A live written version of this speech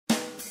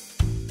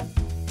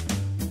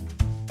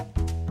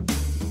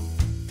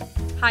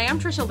Hi,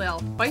 I'm Tricia Lill,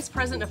 Vice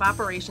President of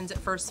Operations at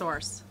First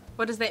Source.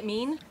 What does that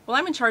mean? Well,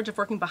 I'm in charge of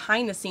working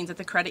behind the scenes at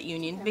the credit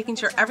union, making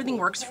sure everything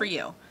works for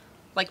you,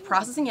 like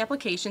processing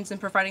applications and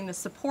providing the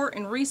support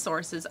and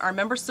resources our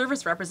member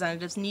service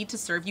representatives need to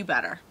serve you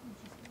better.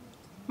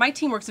 My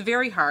team works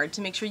very hard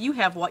to make sure you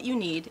have what you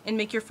need and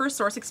make your First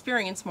Source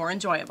experience more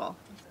enjoyable.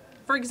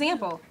 For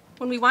example,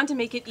 when we want to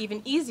make it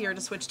even easier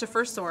to switch to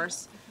First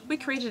Source, we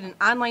created an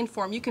online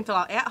form you can fill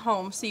out at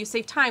home so you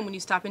save time when you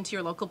stop into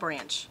your local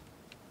branch.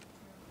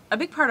 A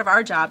big part of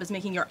our job is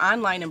making your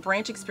online and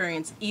branch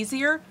experience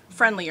easier,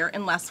 friendlier,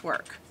 and less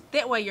work.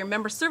 That way, your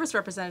member service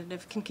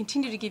representative can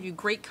continue to give you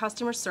great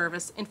customer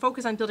service and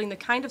focus on building the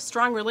kind of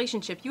strong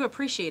relationship you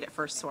appreciate at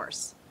First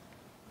Source.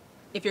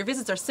 If your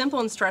visits are simple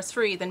and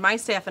stress-free, then my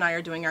staff and I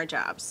are doing our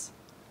jobs.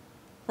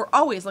 We're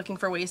always looking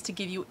for ways to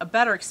give you a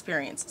better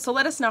experience, so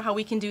let us know how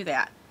we can do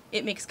that.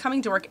 It makes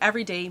coming to work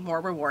every day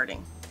more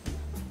rewarding.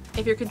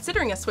 If you're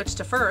considering a switch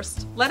to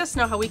First, let us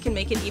know how we can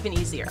make it even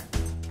easier.